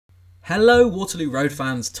Hello, Waterloo Road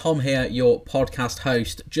fans. Tom here, your podcast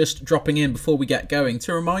host. Just dropping in before we get going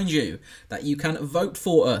to remind you that you can vote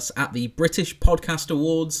for us at the British Podcast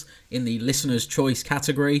Awards in the Listener's Choice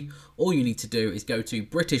category. All you need to do is go to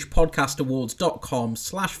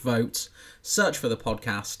britishpodcastawards.com/vote, search for the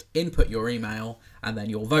podcast, input your email, and then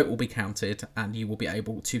your vote will be counted and you will be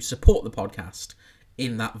able to support the podcast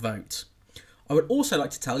in that vote. I would also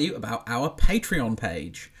like to tell you about our Patreon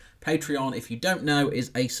page. Patreon, if you don't know,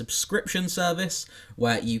 is a subscription service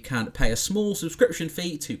where you can pay a small subscription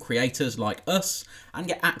fee to creators like us and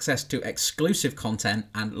get access to exclusive content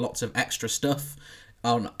and lots of extra stuff.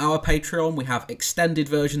 On our Patreon, we have extended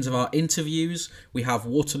versions of our interviews. We have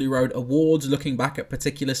Waterloo Road Awards looking back at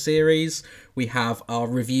particular series. We have our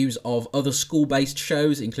reviews of other school-based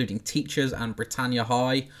shows, including Teachers and Britannia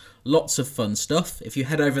High. Lots of fun stuff. If you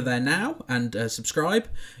head over there now and subscribe,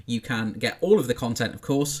 you can get all of the content, of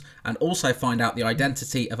course, and also find out the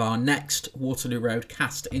identity of our next Waterloo Road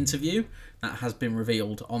cast interview that has been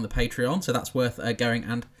revealed on the Patreon, so that's worth going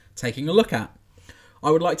and taking a look at.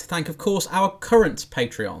 I would like to thank, of course, our current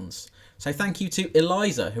Patreons. So thank you to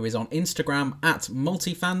Eliza, who is on Instagram at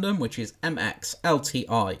multifandom, which is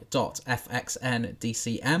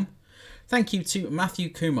mxlti.fxndcm. Thank you to Matthew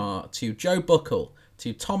Kumar, to Joe Buckle,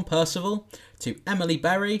 to Tom Percival, to Emily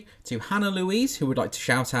Berry, to Hannah Louise, who would like to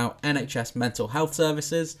shout out NHS Mental Health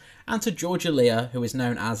Services, and to Georgia Leah, who is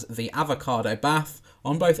known as the Avocado Bath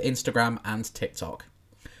on both Instagram and TikTok.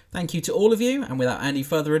 Thank you to all of you, and without any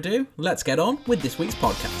further ado, let's get on with this week's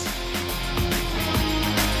podcast.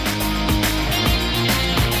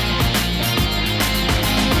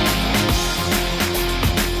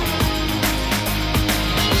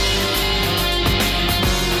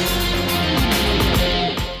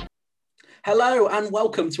 Hello and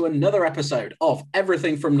welcome to another episode of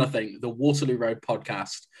Everything from Nothing, the Waterloo Road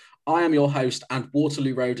podcast. I am your host and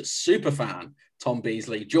Waterloo Road superfan, Tom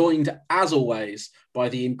Beasley, joined as always by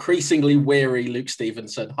the increasingly weary Luke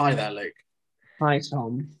Stevenson. Hi there, Luke. Hi,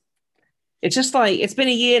 Tom. It's just like, it's been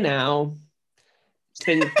a year now.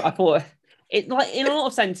 I thought, it like in a lot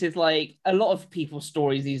of senses, like a lot of people's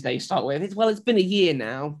stories these days start with, it's been a year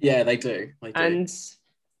now. Yeah, they do. And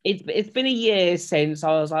it's been a year since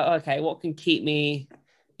I was like, okay, what can keep me,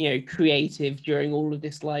 creative during all of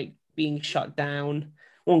this, like being shut down?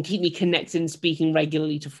 What can keep me connected and speaking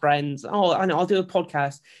regularly to friends? Oh, I know, I'll do a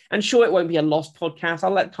podcast. And sure, it won't be a lost podcast. I'll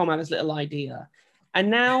let Tom have his little idea. And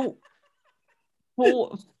now,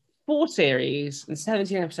 four series and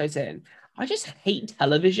 17 episodes in, I just hate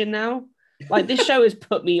television now. Like, this show has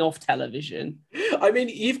put me off television. I mean,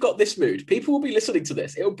 you've got this mood. People will be listening to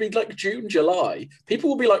this. It'll be like June, July. People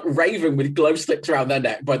will be like raving with glow sticks around their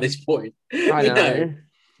neck by this point. I know.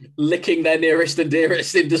 Licking their nearest and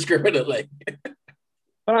dearest indiscriminately.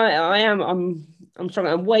 But I'm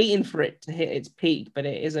struggling. I'm waiting for it to hit its peak, but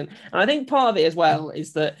it isn't. And I think part of it as well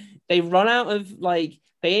is that they run out of, like,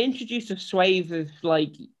 they introduced a swathe of,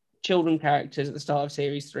 like, children characters at the start of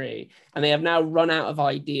series 3, and they have now run out of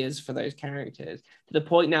ideas for those characters to the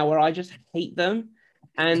point now where I just hate them,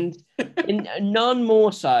 and none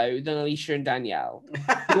more so than Alicia and Danielle,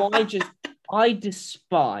 who I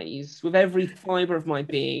despise with every fiber of my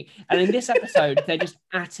being. And in this episode, they're just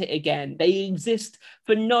at it again. They exist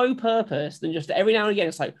for no purpose than just every now and again,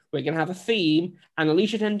 it's like, we're going to have a theme and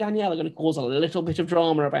Alicia and Danielle are going to cause a little bit of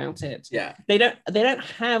drama about it. Yeah. They don't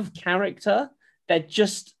have character. They're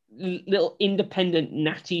just little independent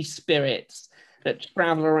natty spirits that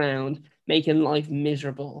travel around making life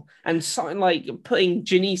miserable, and something like putting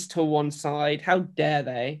Janice to one side. How dare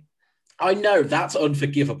they? I know, that's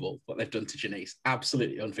unforgivable what they've done to Janice.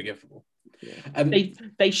 Absolutely unforgivable. Yeah.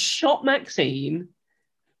 They shot Maxine,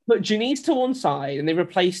 put Janice to one side, and they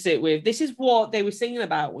replaced it with, this is what they were singing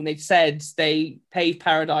about when they said they paved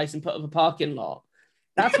paradise and put up a parking lot.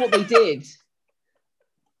 That's what they did.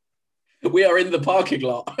 We are in the parking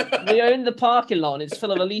lot. We are in the parking lot, and it's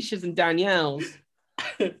full of Alicia's and Danielle's.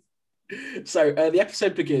 So the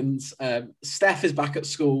episode begins. Steph is back at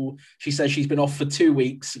school. She says she's been off for 2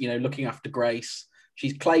 weeks, looking after Grace.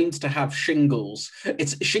 She's claimed to have shingles.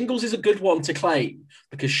 Shingles is a good one to claim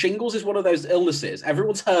because shingles is one of those illnesses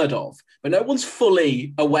everyone's heard of, but no one's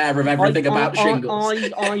fully aware of everything about shingles.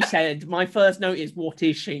 I said, my first note is, what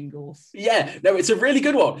is shingles? Yeah, no, it's a really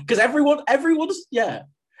good one because everyone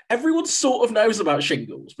sort of knows about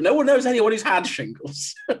shingles, but no one knows anyone who's had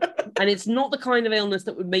shingles. And it's not the kind of illness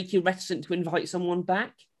that would make you reticent to invite someone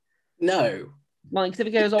back. No. Like, if it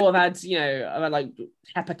goes, I've had like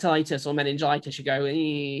hepatitis or meningitis, you go,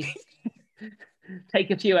 take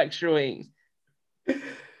a few extra weeks.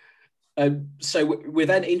 So we're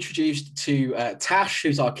then introduced to Tash,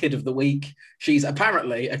 who's our kid of the week. She's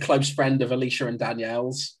apparently a close friend of Alicia and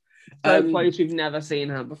Danielle's. So close, we've never seen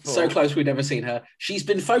her before. So close, we've never seen her. She's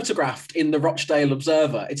been photographed in the Rochdale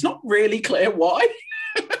Observer. It's not really clear why.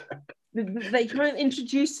 They kind of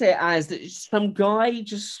introduce it as that some guy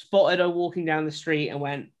just spotted her walking down the street and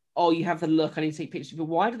went, "Oh, you have the look, I need to take pictures." But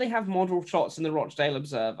why do they have model shots in the Rochdale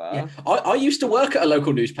Observer? Yeah. I used to work at a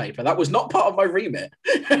local newspaper. That was not part of my remit.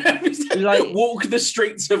 Walk the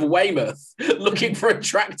streets of Weymouth looking for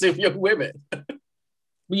attractive young women.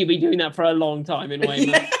 You've been doing that for a long time in Weymouth.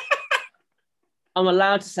 Yeah. I'm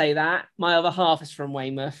allowed to say that. My other half is from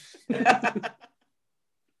Weymouth.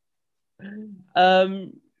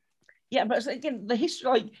 Yeah, but again, the history,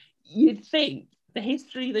 like, you'd think the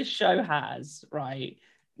history this show has, right?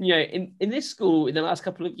 You know, in this school, in the last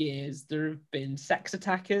couple of years, there have been sex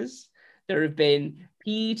attackers, there have been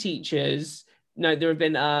PE teachers, there have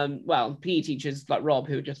been, PE teachers like Rob,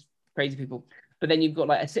 who are just crazy people. But then you've got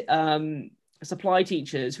like supply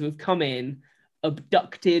teachers who have come in,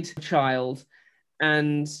 abducted a child,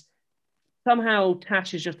 and somehow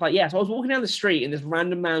Tash is just like, yeah, so I was walking down the street and this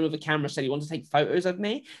random man with a camera said he wanted to take photos of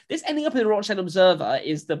me. This ending up in the Rochdale Observer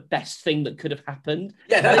is the best thing that could have happened.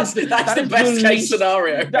 Yeah, that's the best case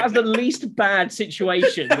scenario. That's the least bad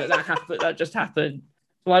situation that just happened.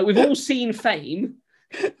 Like, we've all seen Fame.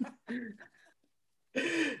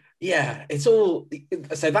 Yeah, it's all...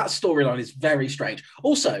 So that storyline is very strange.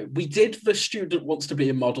 Also, we did the student wants to be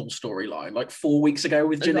a model storyline like 4 weeks ago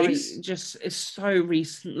with Janice. It's so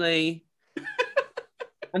recently...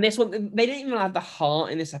 And this one, they didn't even have the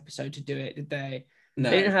heart in this episode to do it, did they? No.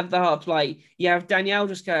 They didn't have the heart to, like, have Danielle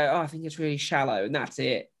just go, "Oh, I think it's really shallow," and that's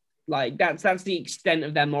it. Like, that's the extent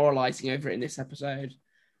of their moralizing over it in this episode.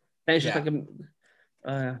 Then it's just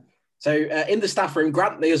So in the staff room,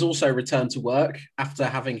 Grantley has also returned to work after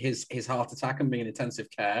having his heart attack and being in intensive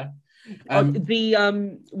care. We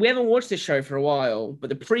haven't watched this show for a while, but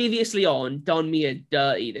the previously on done me a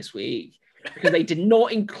dirty this week, because they did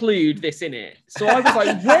not include this in it. So I was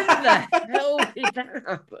like, when the hell did that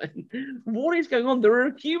happen? What is going on? There are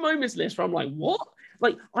a few moments in this where I'm like, what?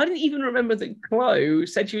 Like, I didn't even remember that Chloe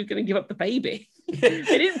said she was going to give up the baby. They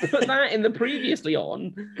didn't put that in the previously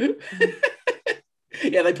on.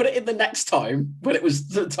 Yeah, they put it in the next time, but it was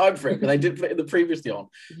the time for it, but they did put it in the previously on.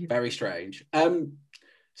 Very strange.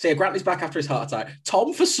 So yeah, Grantley's back after his heart attack.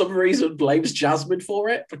 Tom, for some reason, blames Jasmine for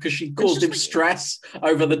it because she caused him stress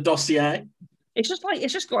over the dossier. It's just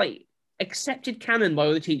like accepted canon by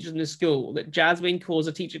all the teachers in the school that Jasmine caused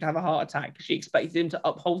a teacher to have a heart attack because she expected him to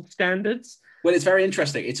uphold standards. Well, it's very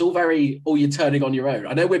interesting. It's all very, you're turning on your own.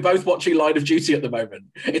 I know we're both watching Line of Duty at the moment.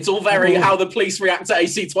 It's all very how the police react to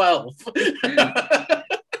AC-12.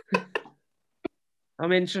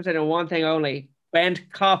 I'm interested in one thing only.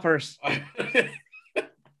 Banned coppers.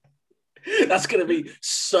 That's going to be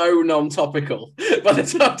so non-topical by the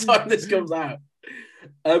time this comes out.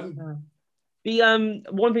 The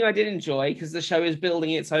one thing I did enjoy, because the show is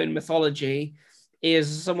building its own mythology,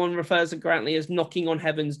 is someone refers to Grantley as knocking on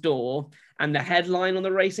heaven's door, and the headline on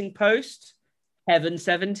the racing post, Heaven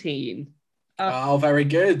 17. Very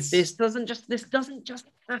good. This doesn't just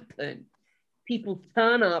happen. People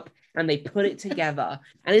turn up and they put it together,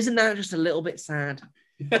 and isn't that just a little bit sad?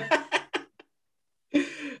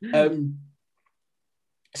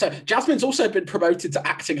 So Jasmine's also been promoted to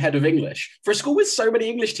acting head of English. For a school with so many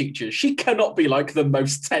English teachers, she cannot be like the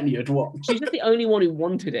most tenured one. She's just the only one who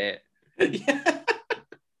wanted it. Yeah.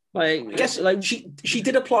 I guess she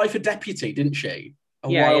did apply for deputy, didn't she? A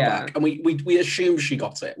while back. And we assume she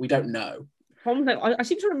got it. We don't know. I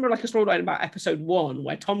seem to remember like a storyline about episode 1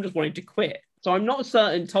 where Tom just wanted to quit. So I'm not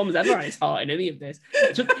certain Tom's ever had his heart in any of this.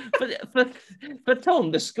 So, for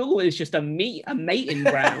Tom, the school is just a mating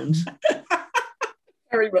ground.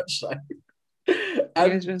 Very much so. I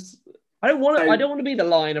don't want to be the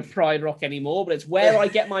lion of Pride Rock anymore, but it's where I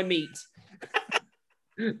get my meat.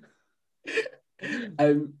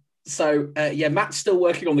 Matt's still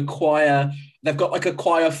working on the choir. They've got like a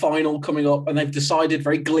choir final coming up, and they've decided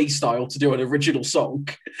very Glee style to do an original song.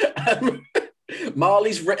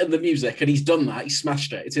 Marley's written the music and he's done that. He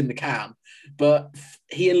smashed it. It's in the can. But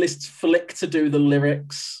he enlists Flick to do the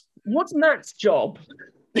lyrics. What's Matt's job?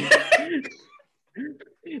 It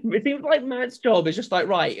seems like Matt's job is just like,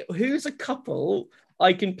 right, who's a couple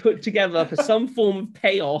I can put together for some form of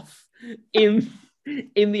payoff in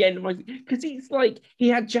the end of my... Because he's like, he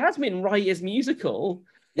had Jasmine write his musical.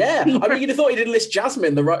 Yeah, I mean, you'd have thought he'd enlist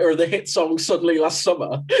Jasmine, the writer of the hit song Suddenly Last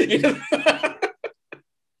Summer.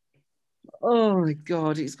 Oh my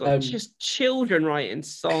God, he's got just children writing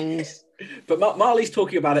songs. But Marley's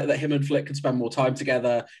talking about it that him and Flick can spend more time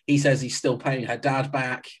together. He says he's still paying her dad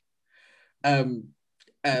back.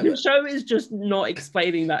 The show is just not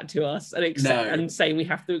explaining that to us and saying we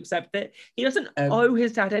have to accept it. He doesn't owe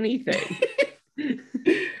his dad anything.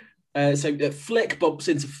 So Flick bumps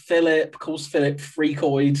into Philip, calls Philip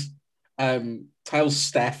freakoid, tells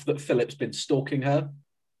Steph that Philip's been stalking her.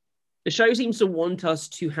 The show seems to want us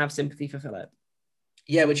to have sympathy for Philip.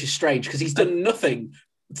 Yeah, which is strange because he's done nothing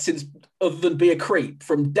since other than be a creep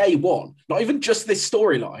from day one. Not even just this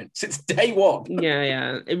storyline, since day one.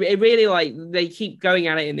 Yeah. It really, like, they keep going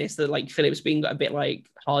at it in this, that like Philip's being a bit like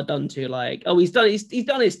hard done to, like, oh, he's done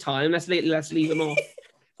his time. Let's leave him off.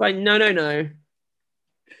 Like, no.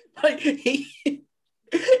 Like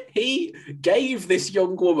he gave this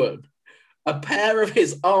young woman a pair of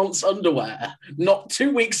his aunt's underwear not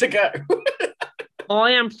 2 weeks ago.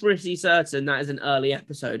 I am pretty certain that is an early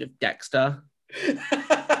episode of Dexter.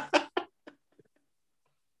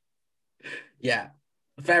 Yeah,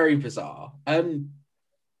 very bizarre.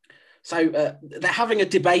 So they're having a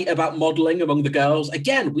debate about modelling among the girls.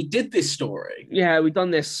 Again, we did this story. Yeah, we've done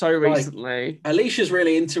this so recently. Alicia's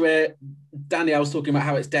really into it. Danielle's talking about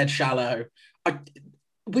how it's dead shallow.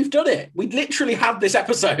 We've done it. We literally had this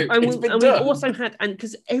episode. It's been done. We've also had, and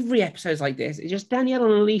because every episode's like this, it's just Danielle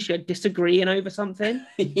and Alicia disagreeing over something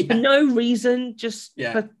for no reason, just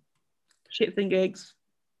for shits and gigs.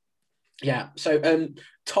 Yeah. So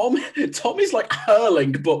Tom is like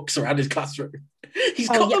hurling books around his classroom. He's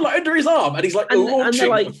got them like under his arm, and he's like launching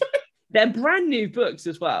them. They're brand new books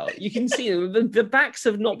as well. You can see them. The backs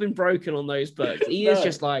have not been broken on those books. He is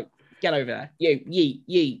just like, get over there.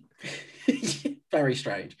 Yeet. Very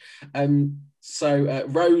strange. So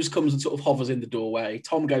Rose comes and sort of hovers in the doorway.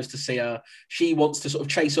 Tom goes to see her. She wants to sort of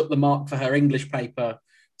chase up the mark for her English paper.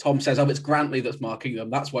 Tom says, oh, it's Grantley that's marking them.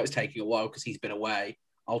 That's why it's taking a while, because he's been away.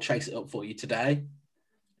 I'll chase it up for you today.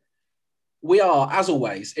 We are, as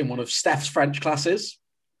always, in one of Steph's French classes.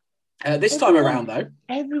 This time around, though...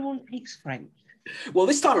 Everyone speaks French. Well,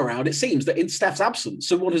 this time around, it seems that in Steph's absence,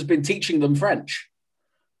 someone has been teaching them French.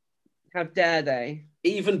 How dare they?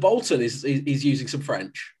 Even Bolton is using some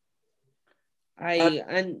French.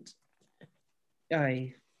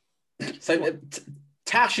 So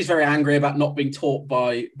Tash is very angry about not being taught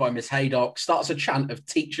by Miss Haydock, starts a chant of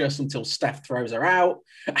teach us until Steph throws her out.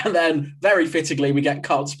 And then, very fittingly, we get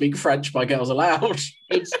Can't Speak French by Girls Aloud.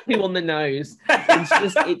 It's too on the nose.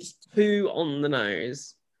 It's too on the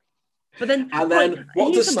nose. But then...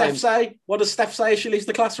 what does Steph say? What does Steph say as she leaves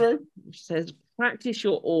the classroom? She says, practice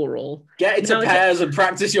your oral. Get into pairs and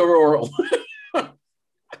practice your oral.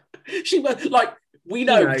 We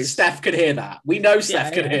know Steph could hear that. We know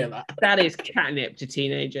Steph could hear that. That is catnip to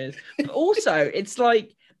teenagers. But also, it's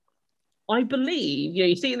like, I believe,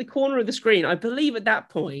 you see in the corner of the screen, I believe at that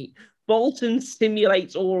point, Bolton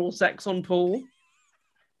simulates oral sex on Paul.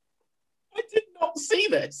 I did not see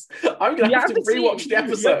this. I'm going to have to rewatch the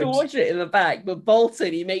episode. You have to watch it in the back. But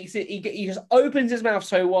Bolton, he makes it, he just opens his mouth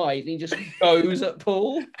so wide and he just goes at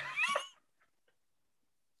Paul.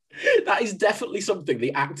 That is definitely something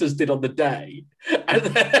the actors did on the day. And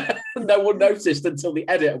then no one noticed until the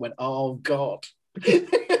editor went, oh, God.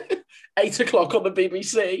 8 o'clock on the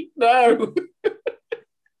BBC. No.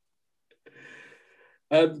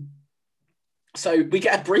 So we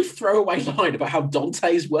get a brief throwaway line about how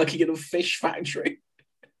Dante is working in a fish factory.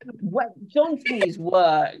 What Dante's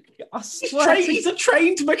work? I swear he's a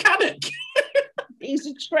trained mechanic. He's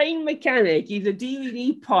a trained mechanic. He's a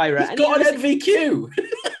DVD pirate. He's got an NVQ.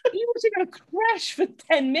 He was in a crash for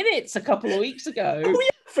 10 minutes a couple of weeks ago. Oh, yeah,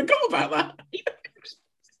 forgot about that. He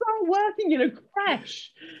started working in a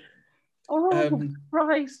crash. Oh,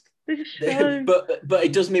 Christ. But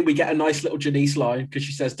it does mean we get a nice little Janice line, because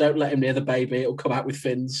she says, don't let him near the baby. It'll come out with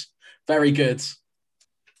fins. Very good.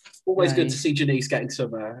 Always good to see Janice getting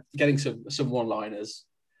some one-liners.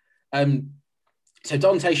 So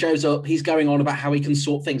Dante shows up. He's going on about how he can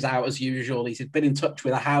sort things out as usual. He's been in touch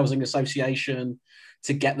with a housing association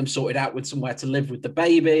to get them sorted out with somewhere to live with the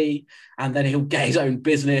baby. And then he'll get his own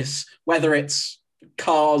business, whether it's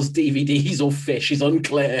cars, DVDs, or fish is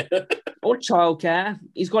unclear. Or childcare.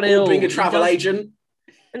 He's got it all. Being a travel agent.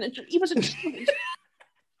 And he was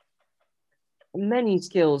many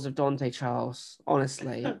skills of Dante Charles,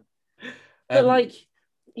 honestly. But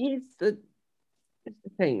here's the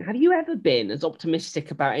thing. Have you ever been as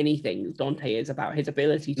optimistic about anything as Dante is about his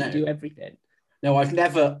ability to do everything? No, I've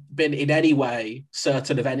never been in any way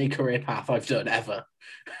certain of any career path I've done ever.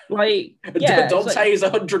 Dante is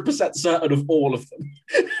 100% certain of all of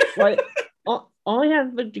them. I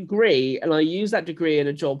have a degree, and I use that degree in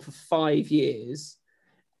a job for 5 years,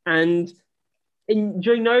 and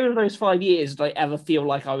during none of those 5 years did I ever feel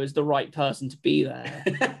like I was the right person to be there.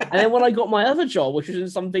 And then when I got my other job, which was in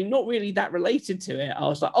something not really that related to it, I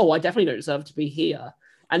was like, oh, I definitely don't deserve to be here.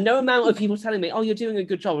 And no amount of people telling me, oh, you're doing a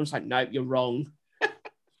good job. I'm just like, no, you're wrong.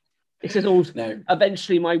 It's just all, No.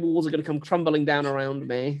 Eventually my walls are going to come crumbling down around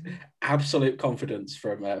me. Absolute confidence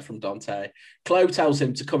from Dante. Chloe tells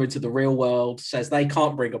him to come into the real world, says they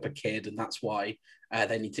can't bring up a kid, and that's why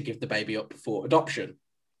they need to give the baby up for adoption.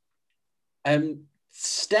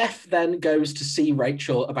 Steph then goes to see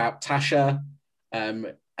Rachel about Tasha,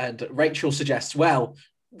 and Rachel suggests, well,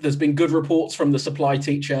 there's been good reports from the supply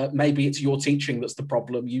teacher. Maybe it's your teaching that's the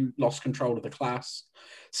problem. You lost control of the class.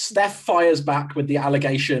 Steph fires back with the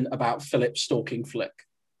allegation about Philip stalking Flick.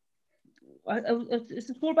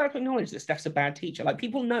 It's more about to acknowledge that Steph's a bad teacher. Like,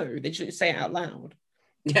 people know, they just say it out loud.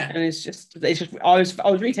 Yeah. And it's just I was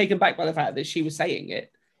really taken back by the fact that she was saying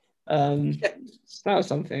it. That was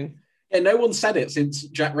something. Yeah, no one said it since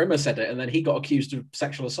Jack Rimmer said it, and then he got accused of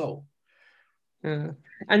sexual assault.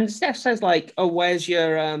 And Steph says, like, oh, where's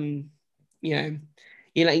your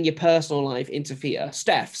you're letting your personal life interfere.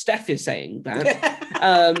 Steph is saying that.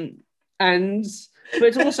 But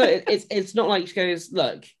it's also it's not like she goes,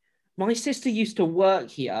 look, my sister used to work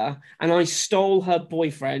here and I stole her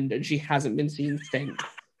boyfriend and she hasn't been seen since.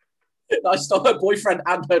 I stole her boyfriend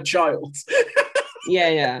and her child.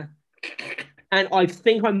 Yeah. And I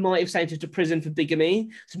think I might have sent her to prison for bigamy.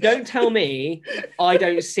 So don't tell me I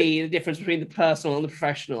don't see the difference between the personal and the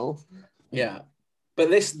professional. Yeah. But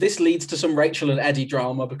this leads to some Rachel and Eddie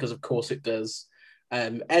drama, because of course it does.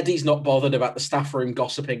 Eddie's not bothered about the staff room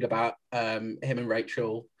gossiping about him and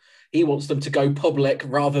Rachel. He wants them to go public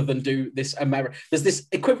rather than do this There's this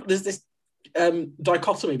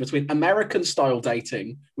dichotomy between American style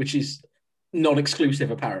dating, which is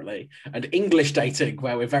non-exclusive apparently, and English dating,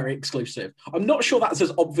 where we're very exclusive. I'm not sure that's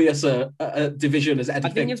as obvious a division as Eddie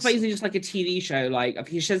thinks. I think it's basically just like a TV show. Like, if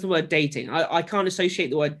he says the word dating, I can't associate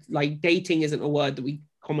the word, like, dating isn't a word that we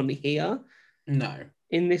commonly hear. No.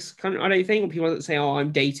 In this country, I don't think, when people that say, oh,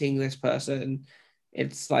 I'm dating this person,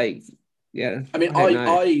 it's like, yeah. I mean,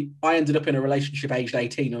 I ended up in a relationship aged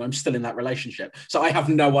 18 and I'm still in that relationship. So I have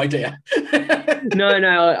no idea. No,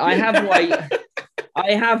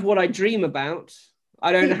 I have what I dream about.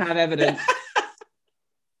 I don't have evidence.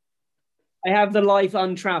 I have the life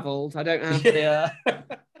untraveled. I don't have the.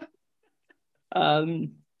 But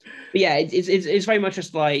yeah, it's very much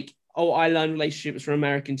just like, oh, I learned relationships from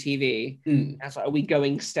American TV. That's like, are we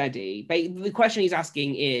going steady? But the question he's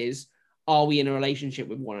asking is, are we in a relationship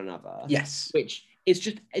with one another? Yes. Which is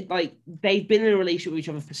just like, they've been in a relationship with each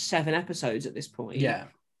other for 7 episodes at this point. Yeah.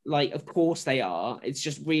 Like, of course they are. It's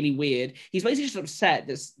just really weird. He's basically just upset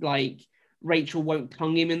that, like, Rachel won't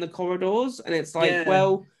tongue him in the corridors. And it's like,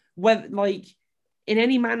 well, like, in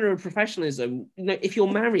any manner of professionalism, if you're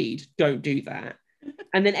married, don't do that.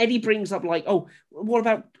 And then Eddie brings up, like, oh, what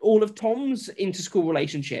about all of Tom's inter-school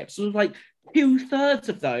relationships? So, like, 2/3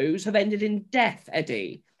 of those have ended in death,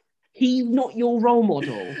 Eddie. He's not your role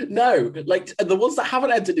model. No, like, the ones that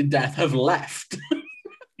haven't ended in death have left.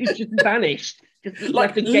 He's just vanished. Just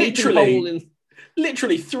like,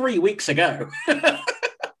 literally 3 weeks ago. Yeah,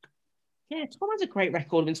 Tom has a great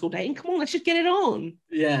record of in-school dating. Come on, let's just get it on.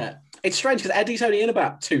 Yeah. It's strange because Eddie's only in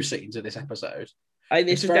about 2 scenes in this episode.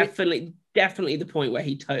 This is definitely the point where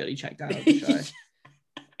he totally checked out of the show.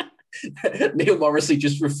 Neil Morrissey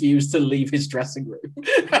just refused to leave his dressing room.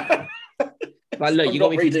 Like, look, you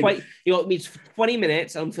got me for 20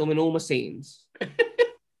 minutes. I'm filming all my scenes.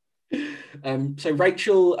 So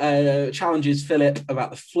Rachel challenges Philip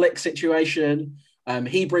about the Flick situation.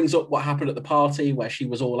 He brings up what happened at the party where she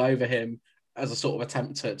was all over him as a sort of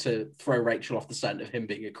attempt to throw Rachel off the scent of him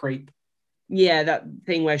being a creep. Yeah, that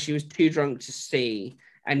thing where she was too drunk to see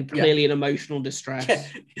and clearly in emotional distress. Yeah.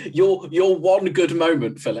 Your one good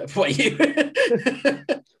moment, Philip, where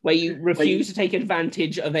you refuse to take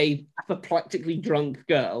advantage of a apoplectically drunk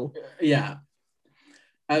girl. Yeah.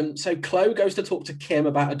 So Chloe goes to talk to Kim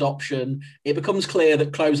about adoption. It becomes clear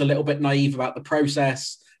that Chloe's a little bit naive about the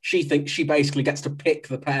process. She thinks she basically gets to pick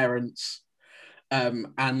the parents,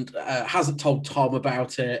 and hasn't told Tom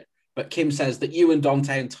about it. But Kim says that you and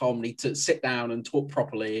Dante and Tom need to sit down and talk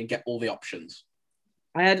properly and get all the options.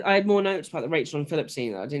 I had more notes about the Rachel and Philip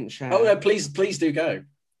scene that I didn't share. Oh, no, please do go.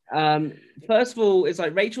 First of all, it's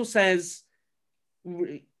like Rachel says,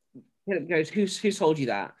 Philip goes, who told you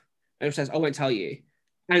that? Rachel says, I won't tell you.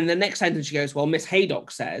 And the next sentence she goes, well, Miss Haydock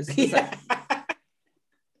says. Yeah.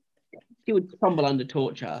 She would crumble under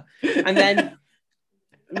torture. And then,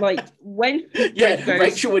 like, when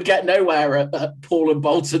Rachel would get nowhere at Paul and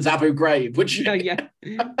Bolton's Abu Ghraib, would she? Yeah.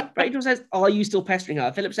 Rachel says, are you still pestering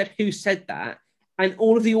her? Philip said, who said that? And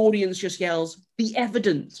all of the audience just yells, "The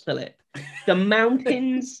evidence, Philip. The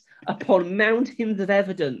mountains upon mountains of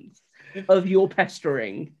evidence of your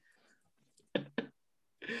pestering."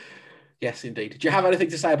 Yes, indeed. Do you have anything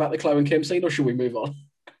to say about the Chloe and Kim scene, or should we move on?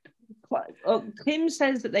 Kim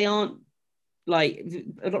says that they aren't, like,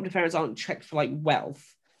 adoptive parents aren't checked for, like,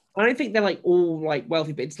 wealth. I don't think they're, like, all, like,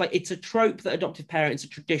 wealthy, but it's like, it's a trope that adoptive parents are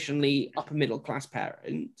traditionally upper middle class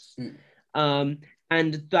parents.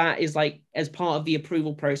 And that is, like, as part of the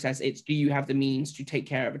approval process, it's, do you have the means to take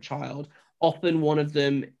care of a child? Often one of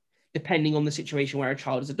them, depending on the situation where a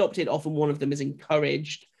child is adopted, often one of them is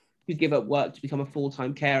encouraged to give up work to become a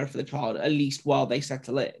full-time carer for the child, at least while they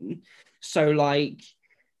settle in. So, like,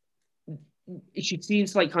 she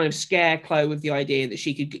seems to, like, kind of scare Chloe with the idea that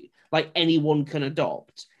she could, like, anyone can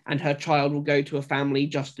adopt and her child will go to a family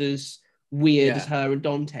just as weird as her and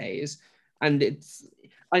Dante's. And it's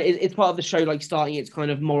part of the show, like, starting it's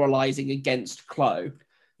kind of moralizing against Chloe.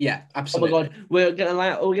 Yeah, absolutely. Oh my God, we're gonna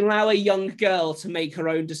allow a young girl to make her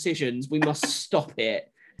own decisions. We must stop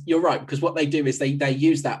it. You're right, because what they do is they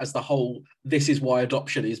use that as the whole "this is why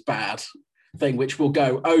adoption is bad" thing, which will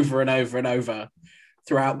go over and over and over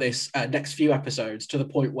throughout this next few episodes, to the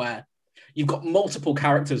point where you've got multiple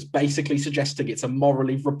characters basically suggesting it's a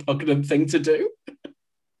morally repugnant thing to do.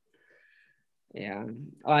 Yeah,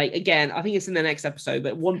 I think it's in the next episode,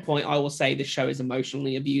 but at one point I will say this show is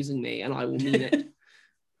emotionally abusing me, and I will mean it.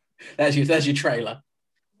 There's your trailer.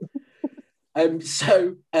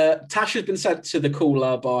 So Tash has been sent to the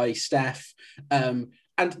cooler by Steph. And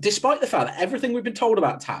despite the fact that everything we've been told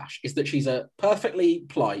about Tash is that she's a perfectly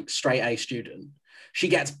polite, straight A student, she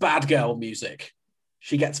gets bad girl music.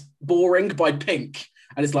 She gets Boring by Pink.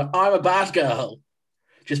 And it's like, I'm a bad girl,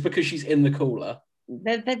 just because she's in the cooler.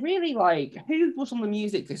 They're really, like, who was on the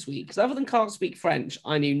music this week? Because other than Can't Speak French,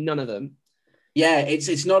 I knew none of them. Yeah,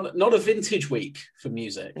 it's not a vintage week for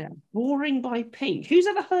music. Yeah. Boring by Pink. Who's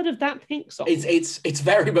ever heard of that Pink song? It's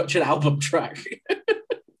very much an album track.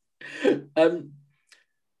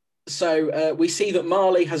 So we see that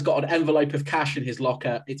Marley has got an envelope of cash in his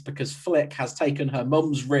locker. It's because Flick has taken her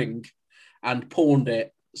mum's ring and pawned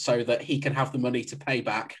it so that he can have the money to pay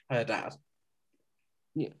back her dad.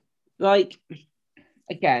 Yeah. Like,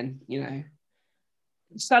 again, you know,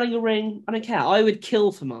 selling a ring, I don't care. I would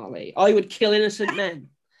kill for Marley. I would kill innocent men.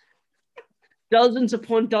 Dozens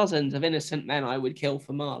upon dozens of innocent men I would kill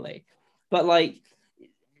for Marley. But, like,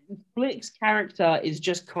 Flick's character is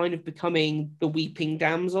just kind of becoming the weeping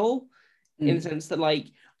damsel in the sense that, like,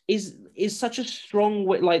 is such a strong,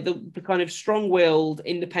 like, the kind of strong-willed,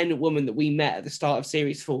 independent woman that we met at the start of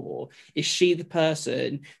series 4. Is she the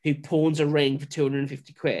person who pawns a ring for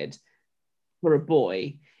 250 quid for a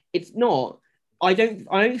boy? It's not. I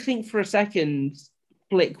don't think for a second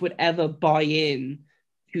Flick would ever buy in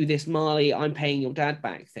to this Marley, I'm paying your dad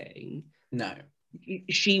back thing. No.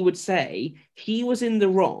 She would say, he was in the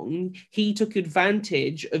wrong. He took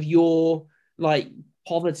advantage of your, like,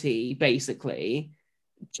 poverty, basically,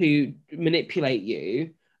 to manipulate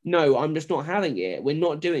you. No, I'm just not having it. We're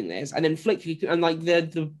not doing this. And then Flick, and, like,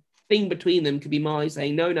 the thing between them could be Marley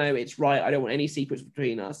saying, no, it's right. I don't want any secrets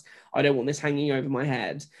between us. I don't want this hanging over my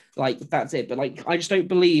head. Like, that's it. But, like, I just don't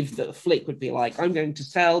believe that Flick would be like, I'm going to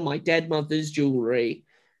sell my dead mother's jewelry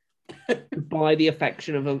by the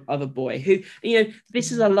affection of a boy who, you know,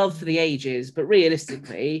 this is a love for the ages, but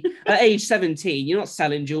realistically, at age 17, you're not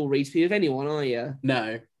selling jewelry to anyone, are you?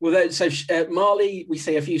 No. Well, so Marley, we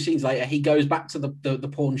see a few scenes later, he goes back to the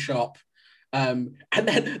pawn shop. And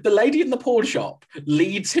then the lady in the pawn shop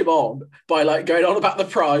leads him on by, like, going on about the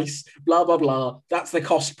price, blah, blah, blah. That's the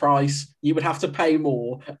cost price. You would have to pay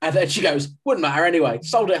more. And then she goes, wouldn't matter anyway.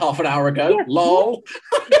 Sold it half an hour ago. Yeah. Lol.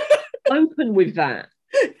 Open with that.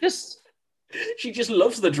 She just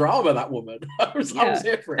loves the drama, that woman. I was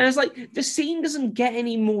here for it. And it's like, the scene doesn't get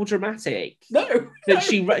any more dramatic. No. That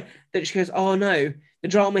she goes, oh no, the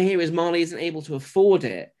drama here is Marley isn't able to afford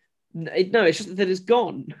it. No, it's just that it's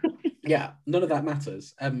gone. Yeah, none of that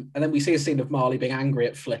matters. And then we see a scene of Marley being angry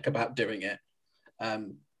at Flick about doing it.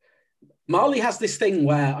 Marley has this thing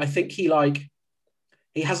where I think he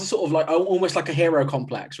has a sort of, like, almost like a hero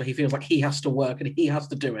complex, where he feels like he has to work and he has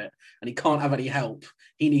to do it and he can't have any help.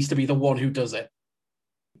 He needs to be the one who does it.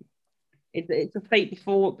 It's a fate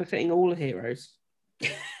befitting all heroes.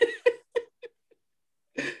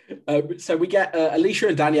 So we get Alicia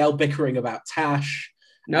and Danielle bickering about Tash.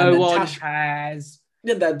 No one has.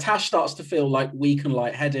 And then Tash starts to feel, like, weak and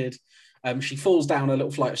lightheaded. She falls down a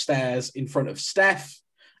little flight of stairs in front of Steph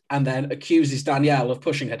and then accuses Danielle of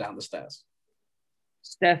pushing her down the stairs.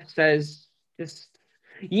 Steph says,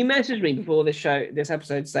 you messaged me before this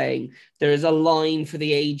episode saying there is a line for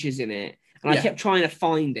the ages in it. And Yeah. I kept trying to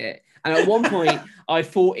find it. And at one point, I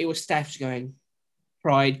thought it was Steph going,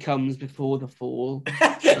 "Pride comes before the fall."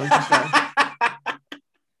 I'm just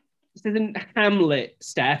this isn't Hamlet,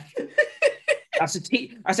 Steph. That's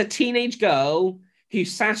a teenage girl who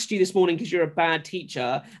sassed you this morning because you're a bad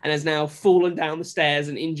teacher and has now fallen down the stairs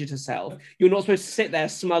and injured herself. You're not supposed to sit there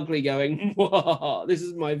smugly going, "Whoa, this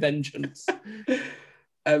is my vengeance."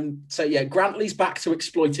 So yeah, Grantley's back to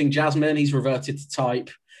exploiting Jasmine. He's reverted to type.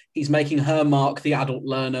 He's making her mark the adult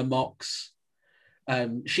learner mocks.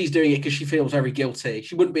 She's doing it because she feels very guilty.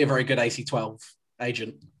 She wouldn't be a very good AC-12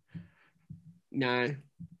 agent. No.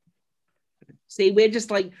 See,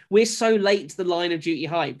 we're so late to the Line of Duty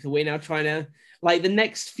hype that we're now trying to, like, the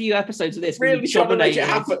next few episodes of this Really trying to make it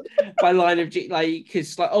happen by Line of Duty, like,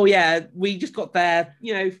 because, like, oh yeah, we just got there,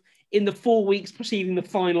 in the 4 weeks preceding the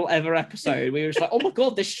final ever episode. We were just like, oh my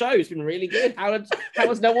god, this show's been really good. How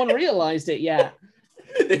has no one realised it yet?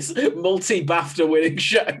 This multi-BAFTA winning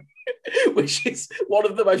show, which is one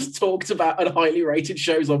of the most talked about and highly rated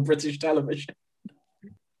shows on British television.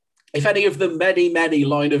 If any of the many, many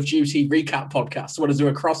Line of Duty recap podcasts want to do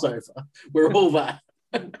a crossover, we're all there.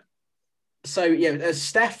 So, yeah,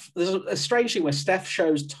 Steph, there's a strange thing where Steph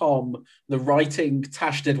shows Tom the writing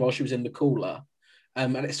Tash did while she was in the cooler.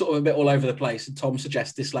 And it's sort of a bit all over the place. And Tom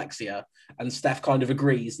suggests dyslexia, and Steph kind of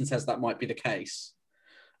agrees and says that might be the case.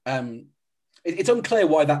 It's unclear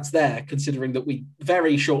why that's there, considering that we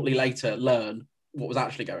very shortly later learn what was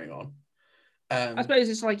actually going on. I suppose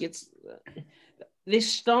it's like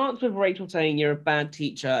this starts with Rachel saying you're a bad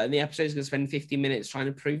teacher, and the episode is going to spend 50 minutes trying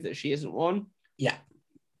to prove that she isn't one. Yeah.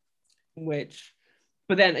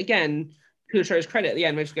 But then again, to the show's credit, at the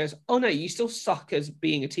end, Rachel goes, "Oh no, you still suck as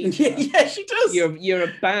being a teacher." Yeah, she does. You're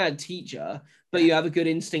a bad teacher, but you have a good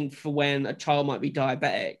instinct for when a child might be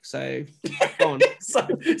diabetic. So, go on. So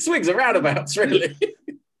swings and roundabouts, really.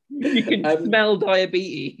 You can smell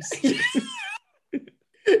diabetes.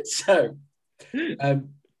 So,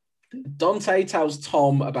 Dante tells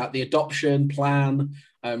Tom about the adoption plan.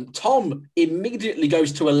 Tom immediately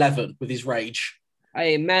goes to 11 with his rage.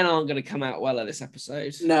 Hey, men aren't going to come out well at this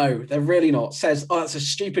episode. No, they're really not. Says, "Oh, that's a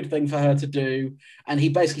stupid thing for her to do." And he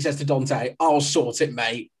basically says to Dante, "I'll sort it,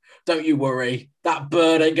 mate. Don't you worry. That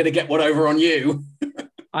bird ain't going to get one over on you."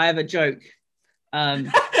 I have a joke.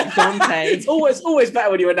 Dante. It's always better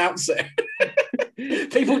when you announce it.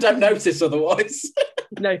 People don't notice otherwise.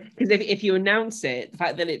 No, because if you announce it, the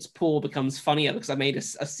fact that it's poor becomes funnier because I made a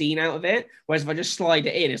scene out of it. Whereas if I just slide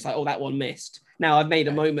it in, it's like, oh, that one missed. Now I've made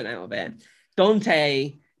a moment out of it.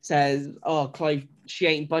 Dante says, "Oh, Clive, she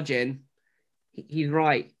ain't budging." He's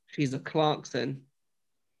right. She's a Clarkson.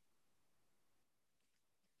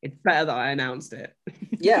 It's better that I announced it.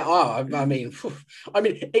 Yeah, I mean,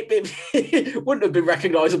 it wouldn't have been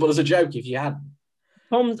recognisable as a joke if you hadn't.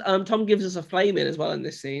 Tom gives us a flame in as well in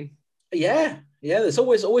this scene. Yeah, that's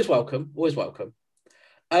always welcome. Always welcome.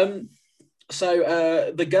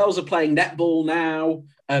 So the girls are playing netball now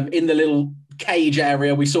in the little cage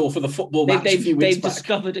area we saw for the football match a few weeks back. They've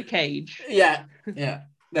discovered a cage. Yeah.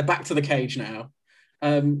 They're back to the cage now.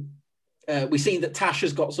 We see that Tash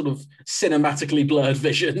has got sort of cinematically blurred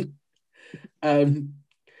vision.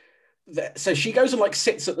 So she goes and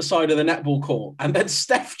sits at the side of the netball court, and then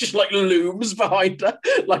Steph just looms behind her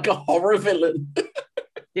like a horror villain.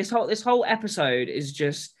 This whole episode is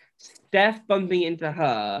just Steph bumping into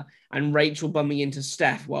her and Rachel bumping into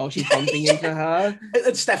Steph while she's bumping into her.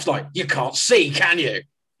 And Steph's like, "You can't see, can you?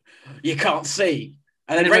 You can't see."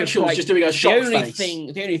 And then Rachel's just doing a shocked face.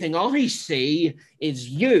 The only thing I see is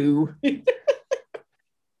you.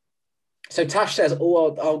 So Tash says,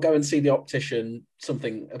 "Oh, I'll go and see the optician,"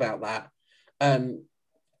 something about that.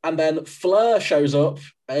 And then Fleur shows up,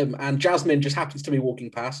 and Jasmine just happens to be walking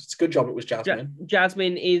past. It's a good job it was Jasmine.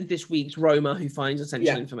 Jasmine is this week's Roma who finds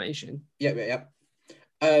essential information. Yeah.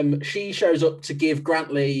 She shows up to give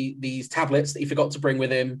Grantley these tablets that he forgot to bring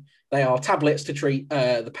with him. They are tablets to treat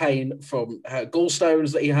the pain from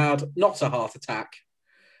gallstones that he had, not a heart attack.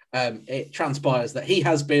 It transpires that he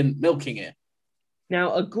has been milking it.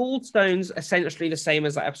 Now, are gallstones essentially the same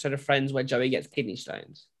as that episode of Friends where Joey gets kidney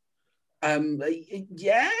stones?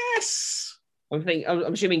 Yes.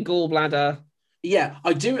 I'm assuming gallbladder. Yeah,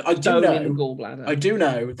 I do know. Gallbladder. I do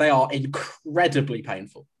know they are incredibly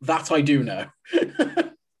painful. That I do know.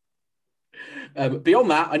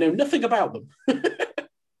 Beyond that, I know nothing about them.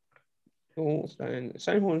 Gallstone.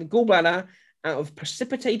 So gallbladder out of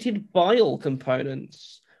precipitated bile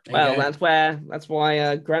components. Well, that's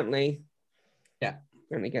why Grantley. Yeah,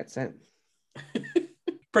 Grantley gets it.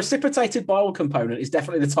 Precipitated bile component is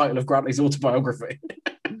definitely the title of Grantley's autobiography.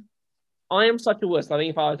 I am such a wuss. I think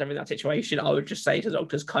if I was ever in that situation, I would just say to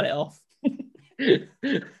doctors, cut it off. You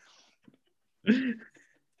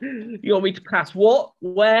want me to pass what?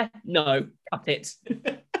 Where? No, cut it.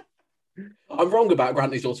 I'm wrong about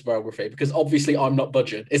Grantley's autobiography because obviously I'm not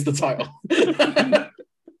budging is the title.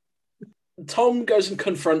 Tom goes and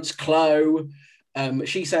confronts Chloe.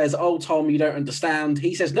 She says, "Oh, Tom, you don't understand."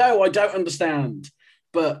 He says, "No, I don't understand.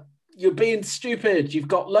 But you're being stupid. You've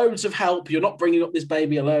got loads of help. You're not bringing up this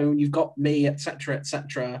baby alone. You've got me, etc.,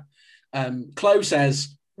 etc." Chloe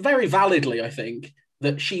says, very validly, I think,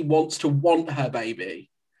 that she wants to want her baby.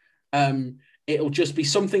 It'll just be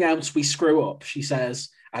something else we screw up, she says,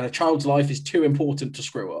 and a child's life is too important to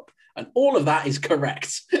screw up. And all of that is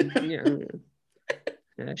correct. Yeah.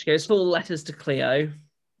 She goes full letters to Cleo.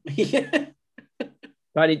 Yeah. Do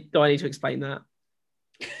I need to explain that?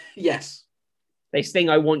 Yes. They sing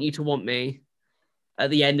 "I Want You to Want Me" at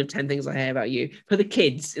the end of 10 Things I Hate About You. For the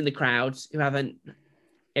kids in the crowd who haven't...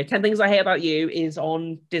 10 Things I Hate About You is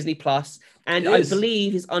on Disney Plus, and I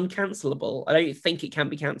believe is uncancelable. I don't think it can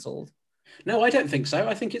be cancelled. No, I don't think so.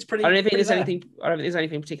 I think it's pretty. I don't think there's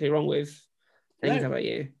anything particularly wrong with Things About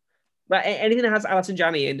You. But anything that has Alison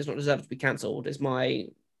Janney in does not deserve to be cancelled. Is my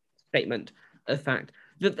statement of fact.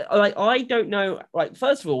 I don't know. Like,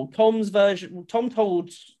 first of all, Tom's version. Tom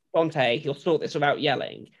told Dante he'll sort this without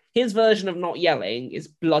yelling. His version of not yelling is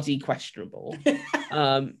bloody questionable.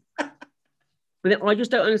 But then I just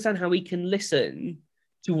don't understand how we can listen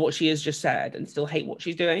to what she has just said and still hate what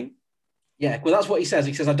she's doing. Yeah, well, that's what he says.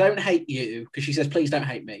 He says, "I don't hate you," because she says, "Please don't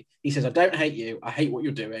hate me." He says, "I don't hate you. I hate what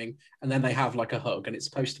you're doing." And then they have like a hug, and it's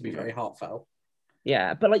supposed to be very heartfelt.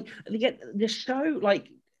 Yeah, but like the show, like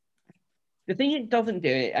the thing it doesn't do,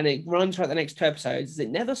 and it runs throughout the next 2 episodes, is it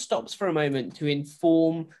never stops for a moment to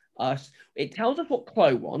inform us. It tells us what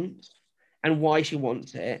Chloe wants and why she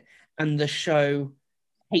wants it, and the show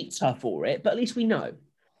hates her for it, but at least we know.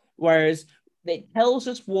 Whereas it tells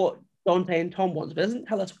us what Dante and Tom wants, but it doesn't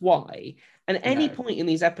tell us why. And at any point in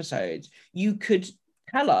these episodes, you could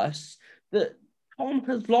tell us that Tom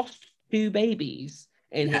has lost 2 babies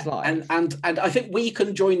in his life. And I think we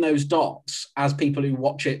can join those dots as people who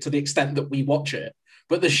watch it to the extent that we watch it.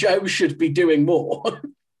 But the show should be doing more.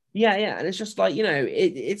 Yeah. And it's just like,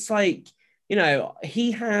 it's like,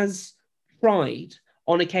 he has tried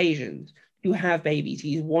on occasions to have babies.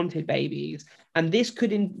 He's wanted babies. And this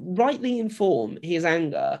could rightly inform his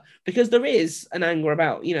anger, because there is an anger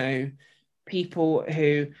about, people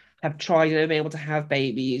who have tried and have been able to have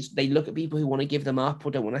babies. They look at people who want to give them up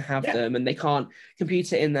or don't want to have them, and they can't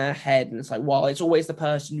compute it in their head. And it's like, well, it's always the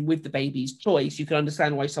person with the baby's choice. You can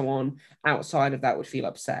understand why someone outside of that would feel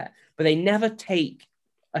upset. But they never take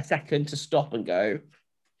a second to stop and go,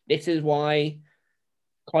 this is why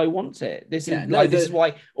Chloe wants it. This is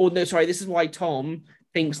why Tom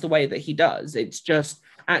thinks the way that he does. It's just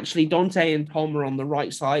actually Dante and Tom are on the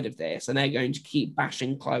right side of this, and they're going to keep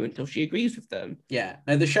bashing Chloe until she agrees with them. Yeah.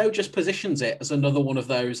 Now the show just positions it as another one of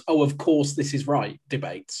those, "Oh, of course this is right"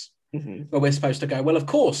 debates, where we're supposed to go, well, of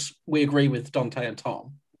course we agree with Dante and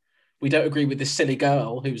Tom. We don't agree with this silly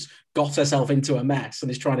girl who's got herself into a mess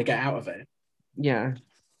and is trying to get out of it. Yeah.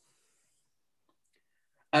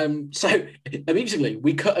 So immediately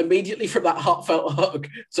we cut from that heartfelt hug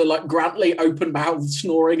to like Grantley open mouthed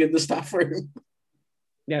snoring in the staff room.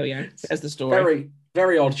 Oh yeah, that's the story. Very,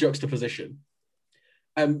 very odd juxtaposition.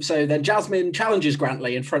 So then Jasmine challenges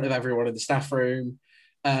Grantley in front of everyone in the staff room,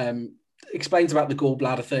 explains about the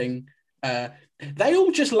gallbladder thing. They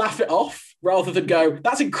all just laugh it off rather than go,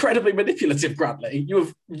 "That's incredibly manipulative, Grantley. You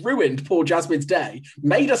have ruined poor Jasmine's day,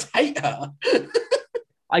 made us hate her."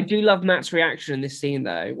 I do love Matt's reaction in this scene,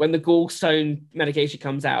 though. When the gallstone medication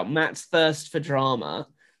comes out, Matt's thirst for drama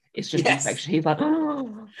is just infection. He's like,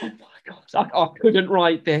 oh my God, I couldn't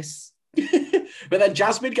write this. But then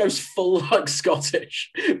Jasmine goes full like Scottish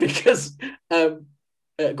because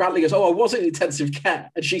Grantley goes, "Oh, I was in intensive care."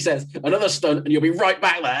 And she says, "Another stunt and you'll be right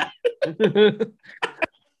back there."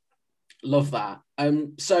 Love that.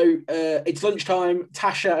 So it's lunchtime.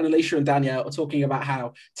 Tasha and Alicia and Danielle are talking about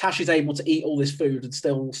how Tash is able to eat all this food and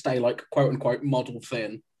still stay like quote unquote model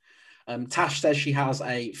thin. Tash says she has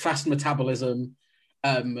a fast metabolism.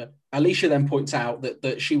 Alicia then points out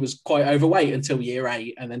that she was quite overweight until year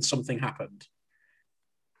 8, and then something happened.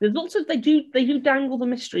 There's lots of they do dangle the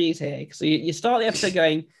mysteries here. So you start the episode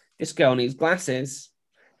going, this girl needs glasses.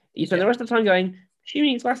 You spend the rest of the time going, she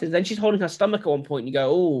needs glasses. Then she's holding her stomach at one point, and you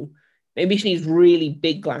go, oh, maybe she needs really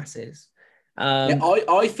big glasses.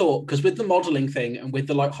 I thought, because with the modelling thing and with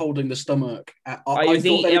the like holding the stomach, I thought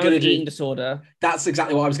they were going to do eating disorder. That's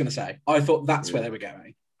exactly what I was going to say. I thought that's where they were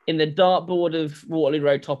going. in the dartboard of Waterloo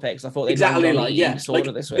Road topics. I thought they exactly landed on like the yeah, eating like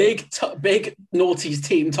disorder this week. big naughties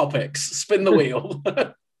team topics. Spin the wheel.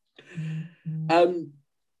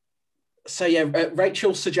 So yeah,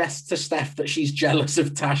 Rachel suggests to Steph that she's jealous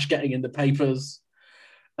of Tash getting in the papers.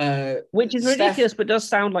 Which is Steph, ridiculous, but does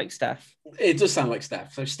sound like Steph. It does sound like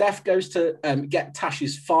Steph. So Steph goes to get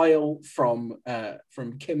Tash's file from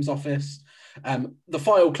Kim's office. The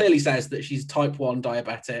file clearly says that she's type 1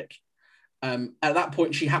 diabetic. At that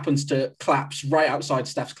point, she happens to collapse right outside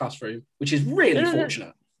Steph's classroom, which is really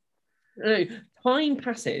fortunate. No, time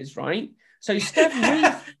passes, right? So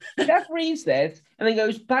Steph reads this and then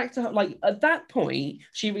goes back to her. Like at that point,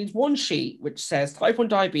 she reads one sheet which says type 1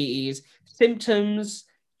 diabetes symptoms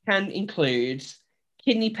can include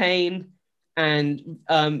kidney pain and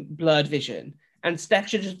blurred vision. And Steph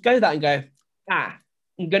should just go that and go,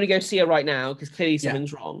 I'm going to go see her right now because clearly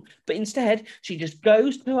something's wrong. But instead, she just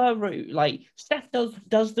goes to her room. Like Steph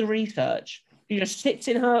does the research. She just sits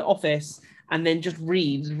in her office and then just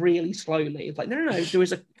reads really slowly. It's like, no.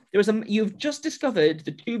 You've just discovered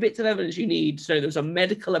the 2 bits of evidence you need. So there's a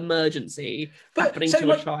medical emergency happening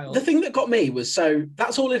to a child. The thing that got me was, so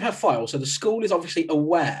that's all in her file. So the school is obviously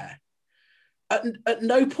aware. At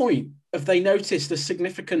no point have they noticed a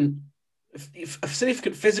significant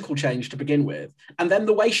physical change to begin with, and then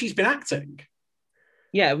the way she's been acting.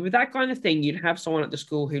 Yeah, with that kind of thing, you'd have someone at the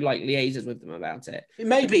school who like liaises with them about it.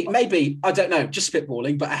 Maybe, I don't know, just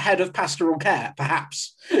spitballing, but a head of pastoral care,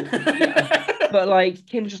 perhaps. Yeah. But like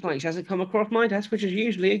Kim's just like, she hasn't come across my desk, which is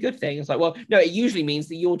usually a good thing. It's like, well, no, it usually means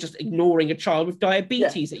that you're just ignoring a child with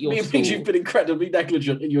diabetes at your school. It means you've been incredibly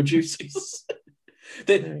negligent in your duties.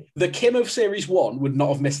 The Kim of Series 1 would not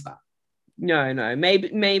have missed that. No.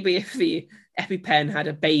 Maybe if the EpiPen had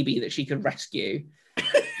a baby that she could rescue.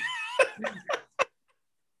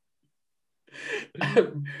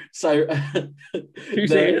 Too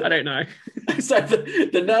soon? I don't know. So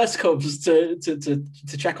the nurse comes to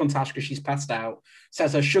check on Tash because she's passed out,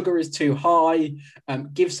 says her sugar is too high,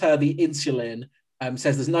 gives her the insulin,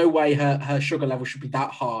 says there's no way her sugar level should be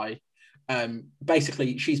that high.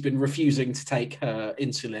 Basically, she's been refusing to take her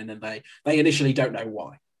insulin, and they initially don't know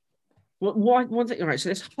why. Well, one thing, right? So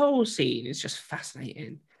this whole scene is just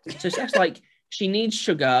fascinating. So it's just like, she needs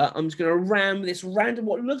sugar. I'm just going to ram this random,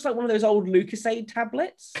 what looks like one of those old Lucasade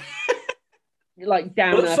tablets, like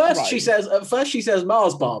down. Well, at first she says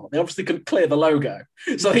Mars bar, but they obviously couldn't clear the logo.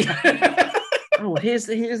 So here's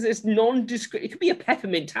this nondescript. It could be a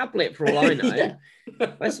peppermint tablet for all I know. Yeah.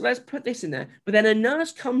 Let's put this in there. But then a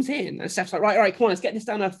nurse comes in and Steph's like, right, come on, let's get this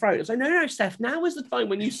down her throat. It's like, no, Steph. Now is the time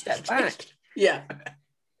when you step back. Yeah.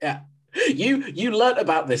 You learnt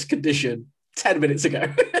about this condition 10 minutes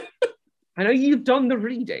ago. I know you've done the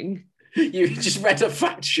reading. You just read a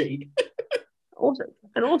fact sheet. Also,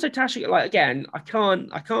 Tasha, like again, I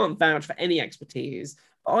can't vouch for any expertise.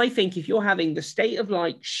 But I think if you're having the state of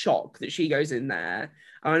like shock that she goes in there,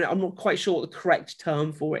 and I'm not quite sure what the correct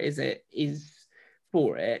term for it is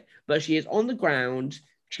for it, but she is on the ground.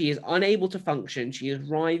 She is unable to function. She is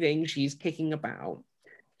writhing. She's kicking about.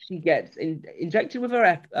 She gets injected with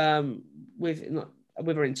her with her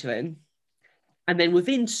insulin. And then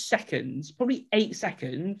within seconds, probably 8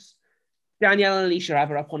 seconds, Danielle and Alicia have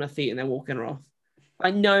her up on her feet and they're walking her off.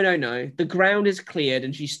 Like, no. The ground is cleared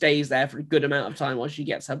and she stays there for a good amount of time while she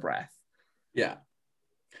gets her breath. Yeah.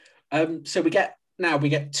 So we get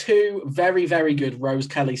 2 very, very good Rose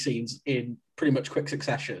Kelly scenes in pretty much quick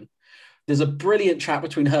succession. There's a brilliant chat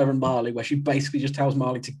between her and Marley where she basically just tells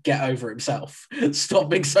Marley to get over himself. Stop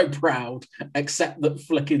being so proud. Accept that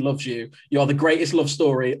Flicky loves you. You are the greatest love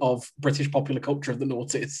story of British popular culture of the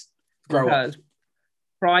noughties. Grow up.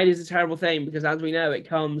 Pride is a terrible thing because, as we know, it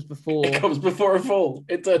comes before a fall.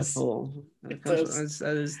 It does. It does.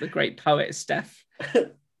 As the great poet Steph.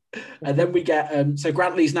 And then we get so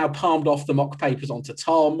Grantley's now palmed off the mock papers onto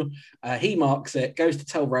Tom. He marks it, goes to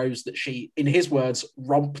tell Rose that she, in his words,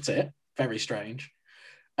 romped it. Very strange.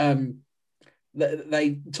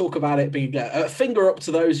 They talk about it being a finger up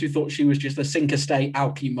to those who thought she was just a sink estate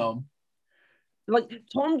alky mum. Like,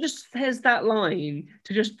 Tom just says that line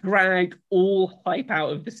to just drag all hype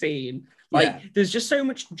out of the scene. Like, there's just so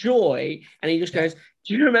much joy, and he just goes,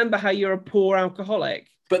 do you remember how you're a poor alcoholic?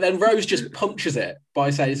 But then Rose just punctures it by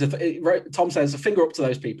saying, Tom says, a finger up to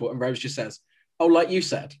those people, and Rose just says, oh, like you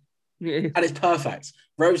said. And it's perfect.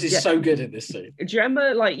 Rose is so good in this scene. Do you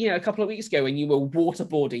remember, like, a couple of weeks ago when you were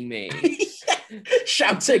waterboarding me?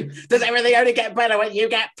 Shouting, does everything only get better when you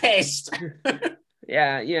get pissed?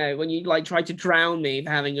 Yeah, when you, like, try to drown me for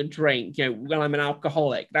having a drink, when I'm an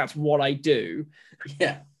alcoholic, that's what I do.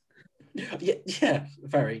 Yeah,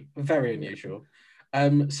 very, very unusual.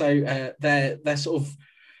 So they're sort of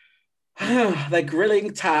They're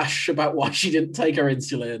grilling Tash about why she didn't take her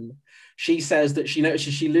insulin. She says that she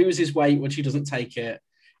notices she loses weight when she doesn't take it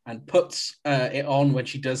and puts it on when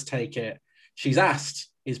she does take it. She's asked,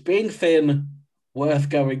 is being thin worth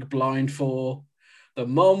going blind for? The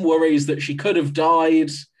mum worries that she could have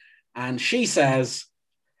died. And she says,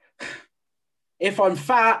 if I'm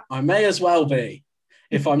fat, I may as well be.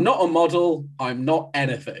 If I'm not a model, I'm not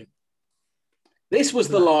anything. This was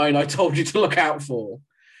the line I told you to look out for.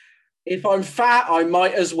 If I'm fat, I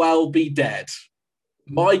might as well be dead.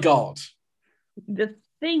 My God. The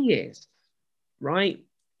thing is, right,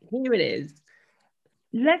 here it is.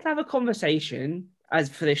 Let's have a conversation as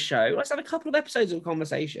for this show. Let's have a couple of episodes of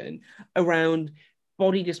conversation around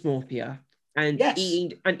body dysmorphia and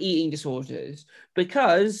eating disorders,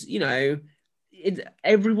 because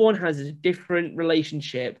everyone has a different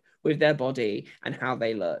relationship with their body and how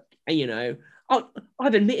they look. And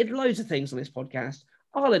I've admitted loads of things on this podcast.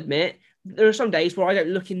 I'll admit there are some days where I don't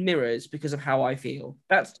look in mirrors because of how I feel.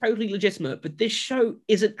 That's totally legitimate. But this show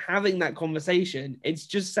isn't having that conversation. It's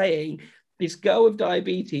just saying this girl with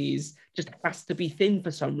diabetes just has to be thin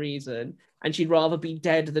for some reason, and she'd rather be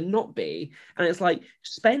dead than not be. And it's like,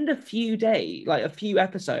 spend a few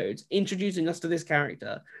episodes introducing us to this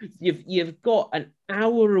character. You've got an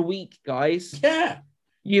hour a week, guys. Yeah.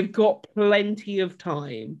 You've got plenty of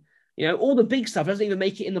time. All the big stuff doesn't even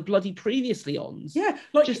make it in the bloody previously ons. Yeah,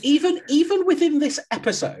 even within this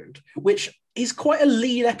episode, which is quite a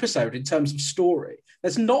lean episode in terms of story,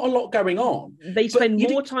 there's not a lot going on. They spend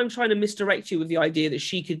more time trying to misdirect you with the idea that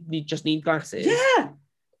she could just need glasses. Yeah,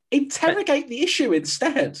 interrogate the issue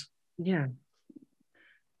instead. Yeah.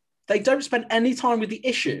 They don't spend any time with the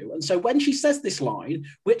issue. And so when she says this line,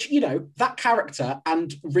 which, that character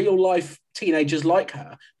and real life teenagers like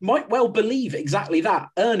her might well believe exactly that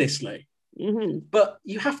earnestly. Mm-hmm. But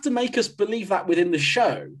you have to make us believe that within the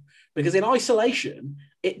show, because in isolation,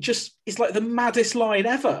 it just is like the maddest line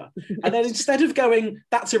ever. And then instead of going,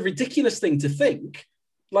 that's a ridiculous thing to think,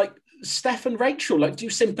 like Steph and Rachel, do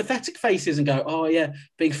sympathetic faces and go, oh yeah,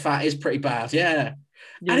 being fat is pretty bad. Yeah.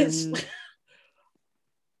 And it's...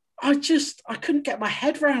 I couldn't get my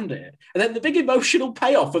head around it. And then the big emotional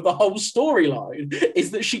payoff of the whole storyline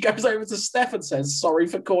is that she goes over to Steph and says, sorry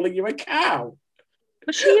for calling you a cow.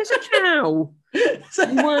 But she is a cow.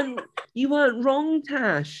 You weren't wrong,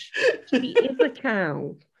 Tash. She is a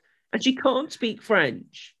cow. And she can't speak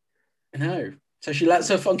French. No. So she lets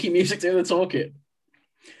her funky music do the talking.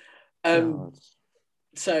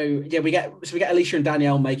 So we get Alicia and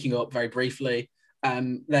Danielle making up very briefly.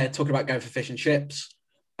 They're talking about going for fish and chips.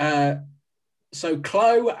 So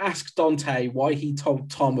Chloe asks Dante why he told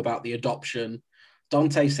Tom about the adoption.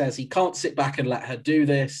 Dante says he can't sit back and let her do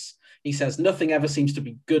this. He says nothing ever seems to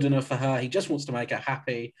be good enough for her. He just wants to make her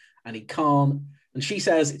happy, and he can't. And she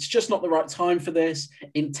says it's just not the right time for this.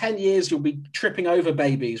 In 10 years, you'll be tripping over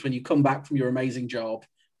babies when you come back from your amazing job,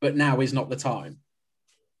 but now is not the time.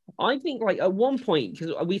 I think at one point,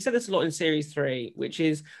 because we said this a lot in series 3, which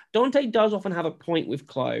is Dante does often have a point with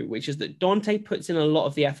Chloe, which is that Dante puts in a lot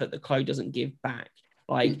of the effort that Chloe doesn't give back.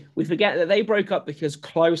 We forget that they broke up because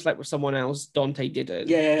Chloe slept with someone else, Dante didn't.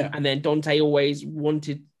 Yeah. And then Dante always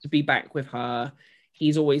wanted to be back with her.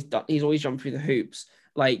 He's always jumped through the hoops.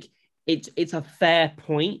 It's a fair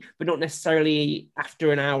point, but not necessarily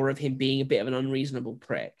after an hour of him being a bit of an unreasonable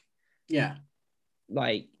prick. Yeah.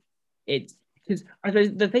 It's because I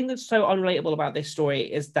suppose the thing that's so unrelatable about this story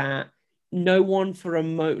is that no one for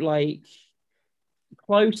a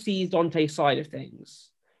Chloe sees Dante's side of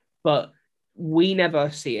things, but we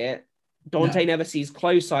never see it. Dante never sees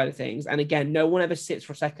Chloe's side of things. And again, no one ever sits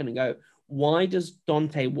for a second and go, why does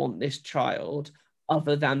Dante want this child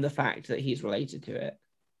other than the fact that he's related to it?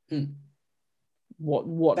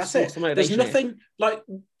 What's it? There's nothing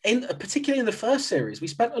particularly in the first series, we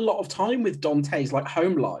spent a lot of time with Dante's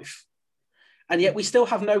home life. And yet we still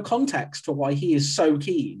have no context for why he is so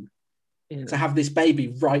keen to have this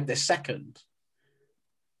baby right this second.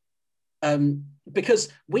 Because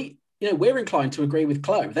we're inclined to agree with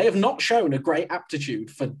Chloe. They have not shown a great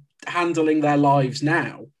aptitude for handling their lives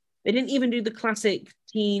now. They didn't even do the classic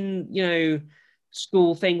teen,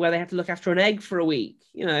 school thing where they have to look after an egg for a week,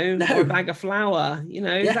 or a bag of flour,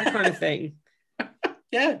 that kind of thing.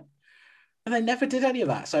 Yeah. And they never did any of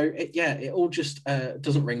that. So it all just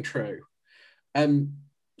doesn't ring true.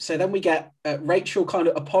 So then we get Rachel kind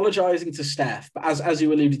of apologizing to Steph, but as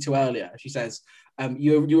you alluded to earlier, she says,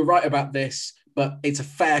 you were right about this, but it's a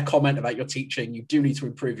fair comment about your teaching. You do need to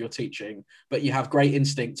improve your teaching, but you have great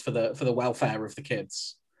instincts for the welfare of the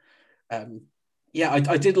kids.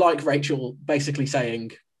 I did like Rachel basically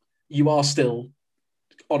saying, you are still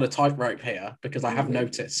on a tightrope here because I have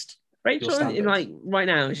noticed. Rachel, in standards. like right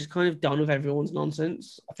now, she's kind of done with everyone's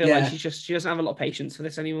nonsense. I feel like she doesn't have a lot of patience for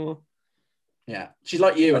this anymore. Yeah, she's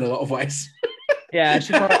like you in a lot of ways. Yeah,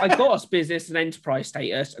 she's like, I got us business and enterprise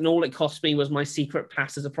status, and all it cost me was my secret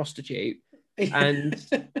pass as a prostitute. And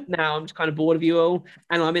now I'm just kind of bored of you all,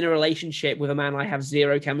 and I'm in a relationship with a man I have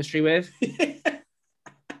zero chemistry with.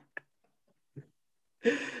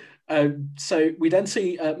 So we then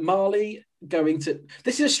see Marley going to.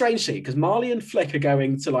 This is a strange scene because Marley and Flick are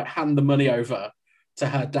going to like hand the money over to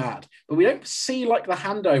her dad, but we don't see like the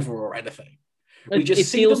handover or anything. We just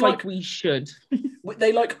see feels them, like we should.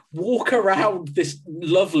 They like walk around this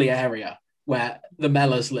lovely area where the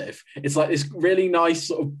Mellors live. It's like this really nice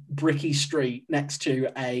sort of bricky street next to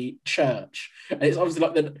a church. And it's obviously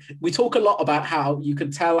like we talk a lot about how you can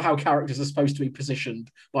tell how characters are supposed to be positioned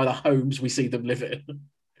by the homes we see them live in.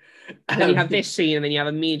 And then you have this scene, and then you have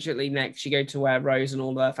immediately next you go to where Rose and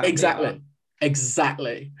all their family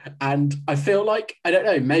Exactly. And I feel like, I don't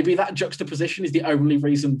know, maybe that juxtaposition is the only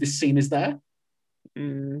reason this scene is there.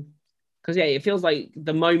 Because it feels like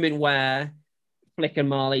the moment where Flick and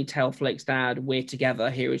Marley tell Flick's dad, we're together,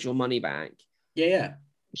 here is your money back. Yeah.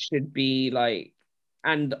 Should be like,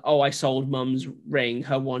 and I sold Mum's ring,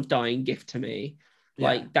 her one dying gift to me. Yeah.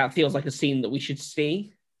 Like, that feels like a scene that we should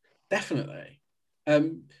see. Definitely.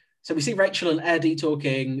 So we see Rachel and Eddie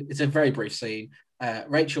talking. It's a very brief scene.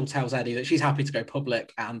 Rachel tells Eddie that she's happy to go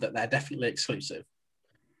public and that they're definitely exclusive.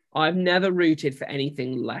 I've never rooted for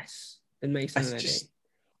anything less than Mason and Eddie.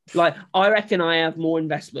 Like, I reckon I have more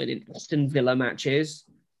investment in Aston Villa matches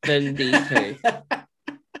than these two.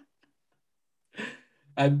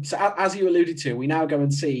 So as you alluded to, we now go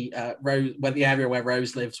and see Rose, where the area where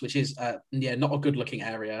Rose lives, which is not a good-looking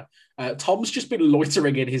area. Tom's just been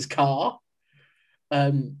loitering in his car,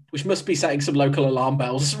 which must be setting some local alarm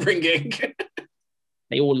bells ringing.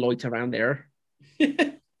 They all loiter around there.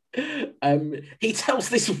 He tells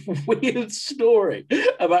this weird story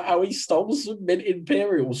about how he stole some mint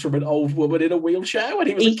imperials from an old woman in a wheelchair when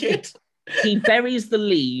he was a kid. He buries the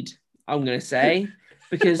lead, I'm going to say,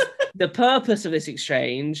 because the purpose of this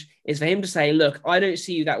exchange is for him to say, look, I don't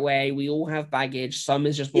see you that way. We all have baggage. Some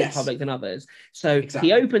is just more public than others. So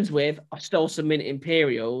He opens with, I stole some mint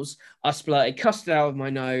imperials. I splurted custard out of my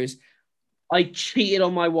nose. I cheated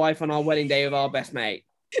on my wife on our wedding day with our best mate.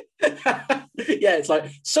 Yeah, it's like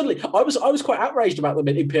suddenly I was quite outraged about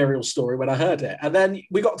the Imperial story when I heard it, and then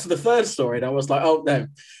we got to the third story, and I was like, oh no,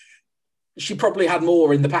 she probably had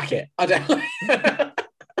more in the packet. I don't.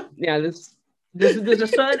 Yeah, there's a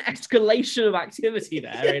certain escalation of activity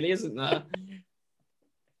there, really, isn't there?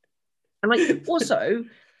 And like, also,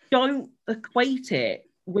 don't equate it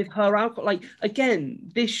with her alcohol. Like,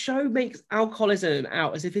 again, this show makes alcoholism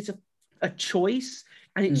out as if it's a choice.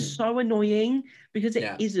 And it's so annoying because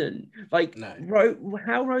it isn't. Like,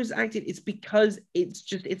 how Rose acted, it's because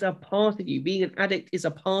it's a part of you. Being an addict is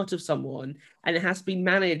a part of someone, and it has to be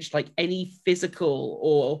managed like any physical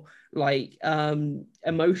or like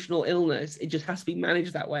emotional illness. It just has to be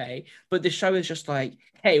managed that way. But the show is just like,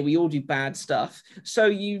 hey, we all do bad stuff. So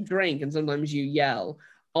you drink and sometimes you yell.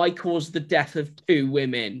 I caused the death of 2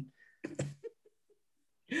 women.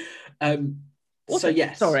 So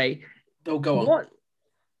yes. Sorry. Oh, go on. What?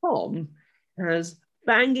 Tom has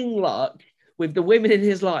banging luck with the women in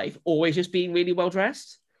his life always just being really well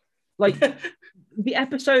dressed. Like the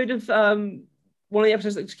episode of one of the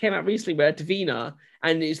episodes that came out recently where Davina,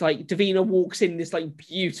 and it's like Davina walks in this like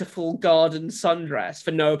beautiful garden sundress for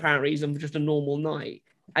no apparent reason, for just a normal night.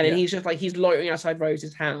 And then he's just like, he's loitering outside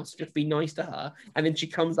Rose's house, just be nice to her. And then she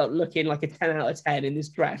comes up looking like a 10 out of 10 in this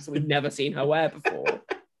dress that we've never seen her wear before.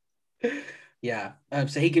 Yeah,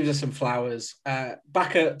 so he gives us some flowers.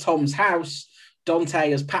 Back at Tom's house,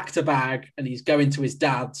 Dante has packed a bag and he's going to his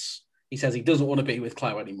dad's. He says he doesn't want to be with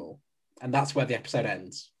Chloe anymore. And that's where the episode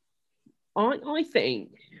ends. I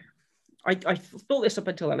think, I thought this up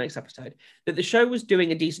until the next episode, that the show was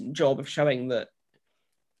doing a decent job of showing that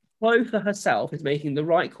Chloe for herself is making the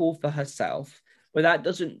right call for herself, but that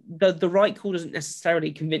doesn't, the right call doesn't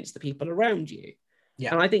necessarily convince the people around you.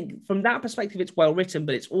 Yeah. And I think from that perspective, it's well written,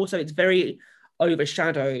 but it's very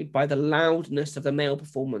overshadowed by the loudness of the male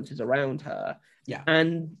performances around her. Yeah.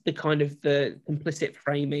 And the kind of the implicit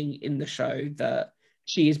framing in the show that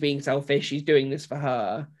she is being selfish, she's doing this for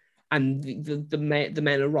her, and the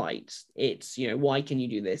men are right. It's, why can you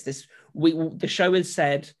do this? The show has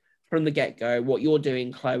said from the get-go, what you're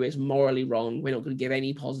doing, Chloe, is morally wrong. We're not going to give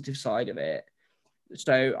any positive side of it.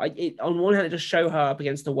 So on one hand, it just show her up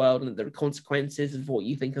against the world and the consequences of what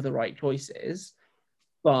you think are the right choices,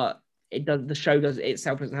 but the show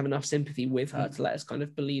itself doesn't have enough sympathy with her to let us kind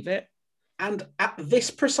of believe it. And at this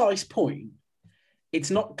precise point,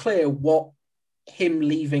 it's not clear what him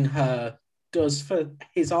leaving her does for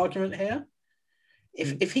his argument here.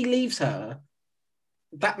 If he leaves her,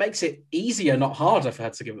 that makes it easier, not harder, for her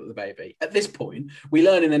to give up the baby. At this point, we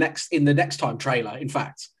learn in the next time trailer, in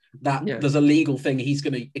fact, that there's a legal thing he's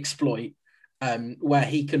going to exploit, where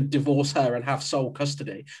he can divorce her and have sole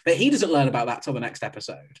custody. But he doesn't learn about that till the next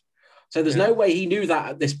episode. So there's no way he knew that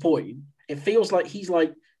at this point. It feels like he's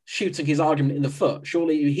like shooting his argument in the foot.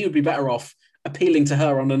 Surely he would be better off appealing to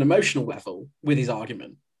her on an emotional level with his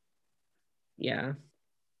argument. Yeah.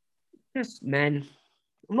 Just men.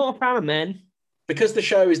 I'm not a fan of men. Because the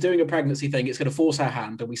show is doing a pregnancy thing, it's going to force her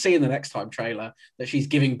hand. And we see in the next time trailer that she's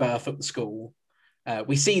giving birth at the school.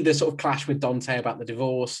 We see the sort of clash with Dante about the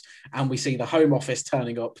divorce, and we see the Home Office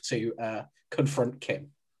turning up to confront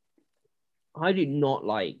Kim. I do not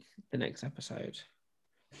like the next episode.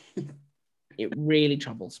 It really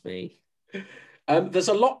troubles me. There's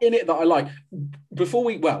a lot in it that I like.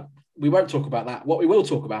 We won't talk about that. What we will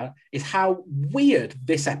talk about is how weird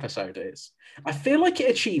this episode is. I feel like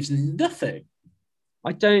it achieves nothing.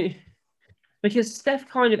 I don't, because Steph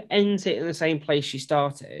kind of ends it in the same place she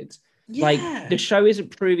started. Yeah. Like, the show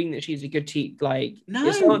isn't proving that she's a good teacher. Like, no.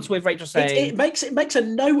 It starts with Rachel saying... It makes a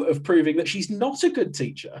note of proving that she's not a good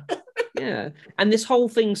teacher. Yeah. And this whole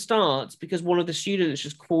thing starts because one of the students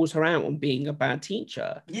just calls her out on being a bad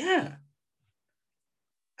teacher. Yeah.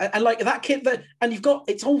 And like that kid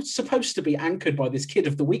it's all supposed to be anchored by this Kid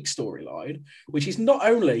of the Week storyline, which is not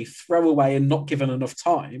only throwaway and not given enough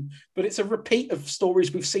time, but it's a repeat of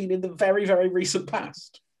stories we've seen in the very, very recent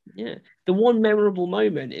past. Yeah. The one memorable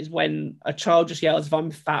moment is when a child just yells, "If I'm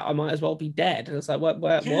fat, I might as well be dead." And it's like,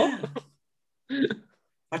 what?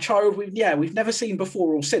 A child we've never seen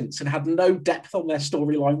before or since, and had no depth on their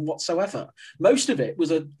storyline whatsoever. Most of it was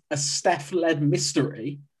a Steph-led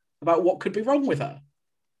mystery about what could be wrong with her.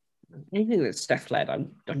 Anything that's Steph-led,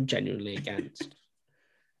 I'm genuinely against.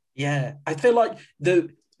 Yeah, I feel like the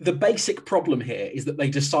basic problem here is that they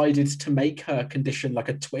decided to make her condition like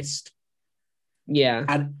a twist. Yeah.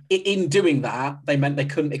 And in doing that, they meant they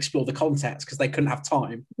couldn't explore the context because they couldn't have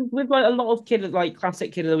time. With like a lot of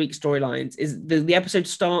classic Kid of the Week storylines, is the episode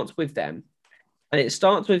starts with them. And it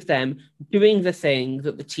starts with them doing the thing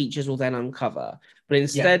that the teachers will then uncover. But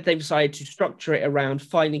instead, they've decided to structure it around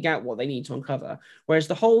finding out what they need to uncover. Whereas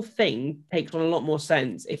the whole thing takes on a lot more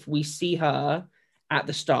sense if we see her at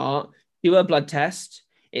the start, do a blood test,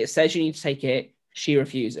 it says you need to take it, she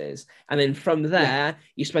refuses. And then from there,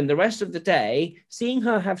 you spend the rest of the day seeing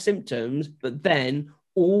her have symptoms, but then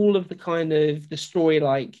all of the kind of the story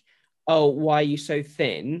like, oh, why are you so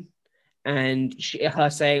thin? And her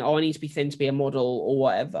saying, oh, I need to be thin to be a model or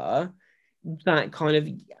whatever, that kind of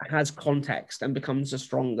has context and becomes a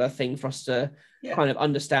stronger thing for us to kind of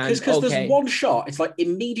understand. Because there's one shot, it's like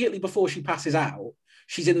immediately before she passes out,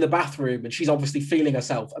 she's in the bathroom and she's obviously feeling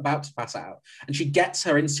herself about to pass out. And she gets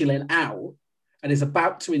her insulin out and is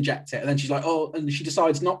about to inject it. And then she's like, oh, and she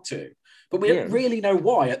decides not to. But we don't really know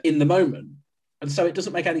why in the moment. And so it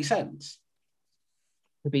doesn't make any sense.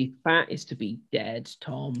 To be fat is to be dead,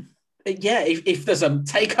 Tom. Yeah, if there's a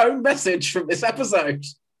take-home message from this episode.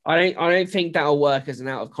 I don't think that'll work as an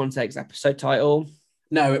out-of-context episode title.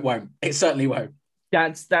 No, it won't. It certainly won't.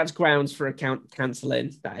 That's grounds for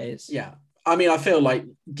cancelling, that is. Yeah. I mean, I feel like,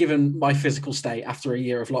 given my physical state after a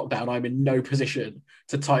year of lockdown, I'm in no position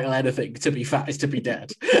to title anything "To be fat is to be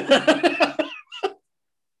dead."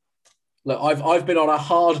 Look, I've been on a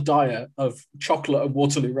hard diet of chocolate and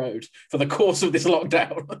Waterloo Road for the course of this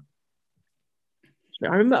lockdown.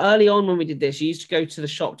 I remember early on when we did this, you used to go to the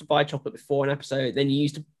shop to buy chocolate before an episode, then you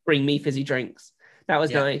used to bring me fizzy drinks. That was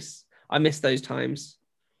nice. I miss those times.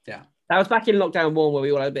 Yeah. That was back in lockdown 1 where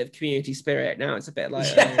we all had a bit of community spirit. Now it's a bit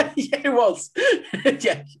like... Yeah, it was.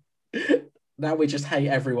 Yeah. Now we just hate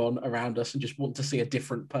everyone around us and just want to see a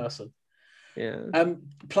different person. Yeah.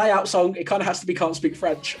 Play out song, it kind of has to be Can't Speak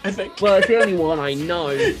French, I think. Well, it's the only one I know.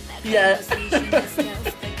 Yeah.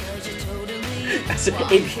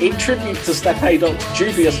 In tribute to Steph Haydock's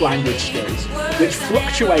dubious language skills, which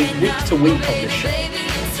fluctuate week to week on this show.